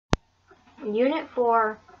Unit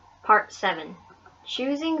 4, Part 7.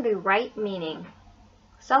 Choosing the right meaning.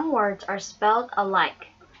 Some words are spelled alike,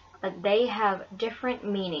 but they have different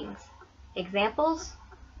meanings. Examples: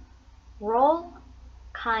 roll,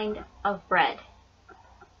 kind of bread.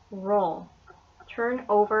 Roll, turn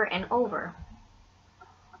over and over.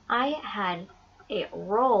 I had a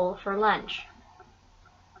roll for lunch.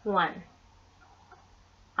 1.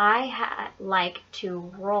 I like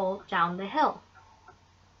to roll down the hill.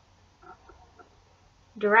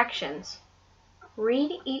 Directions.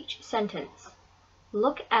 Read each sentence.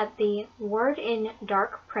 Look at the word in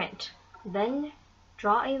dark print, then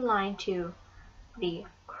draw a line to the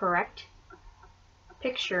correct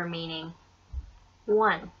picture meaning.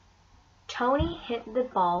 1. Tony hit the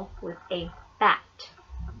ball with a bat.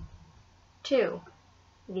 2.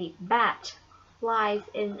 The bat flies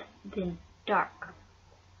in the dark.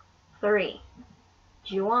 3.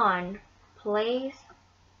 Juan plays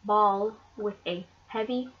ball with a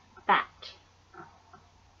heavy bat.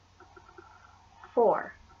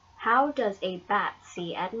 4. How does a bat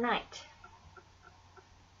see at night?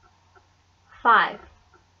 5.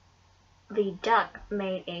 The duck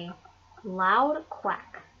made a loud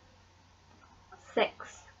quack.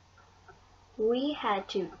 6. We had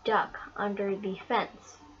to duck under the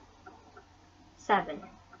fence. 7.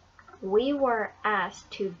 We were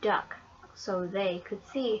asked to duck so they could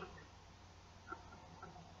see.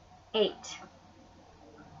 8.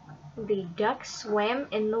 The duck swam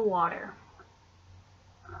in the water.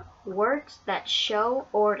 Words that show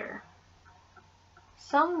order.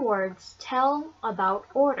 Some words tell about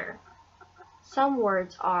order. Some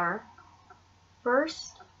words are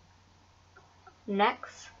first,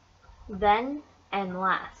 next, then, and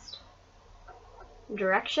last.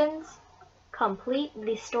 Directions. Complete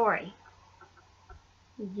the story.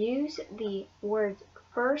 Use the words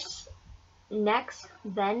first, next,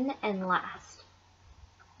 then, and last.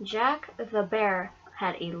 Jack the bear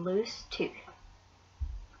had a loose tooth.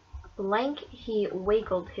 Blank, he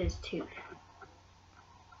wiggled his tooth.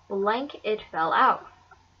 Blank, it fell out.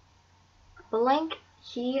 Blank,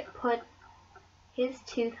 he put his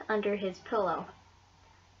tooth under his pillow.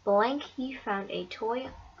 Blank, he found a toy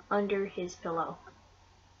under his pillow.